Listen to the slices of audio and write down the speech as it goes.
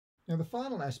Now, the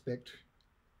final aspect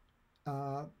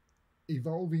are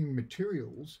evolving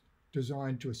materials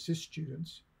designed to assist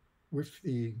students with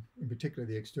in particular,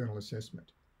 the external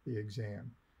assessment, the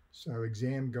exam. So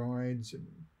exam guides and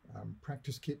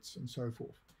practice kits and so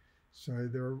forth. So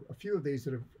there are a few of these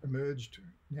that have emerged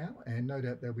now, and no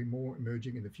doubt there'll be more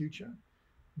emerging in the future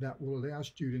that will allow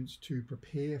students to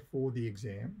prepare for the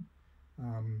exam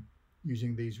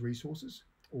using these resources,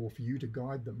 or for you to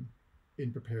guide them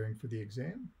in preparing for the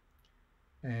exam.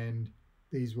 And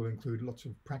these will include lots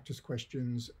of practice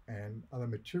questions and other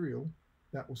material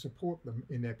that will support them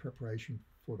in their preparation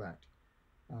for that,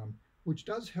 which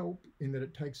does help in that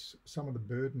it takes some of the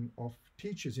burden off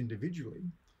teachers individually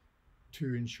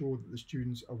to ensure that the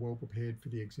students are well prepared for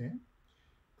the exam.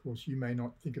 Of course, you may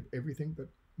not think of everything that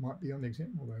might be on the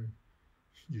exam, although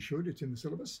you should, it's in the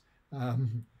syllabus.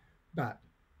 But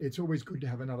it's always good to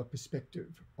have another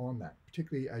perspective on that,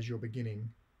 particularly as you're beginning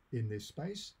in this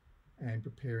space and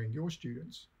preparing your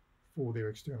students for their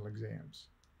external exams.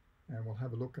 And we'll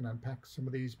have a look and unpack some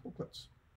of these booklets.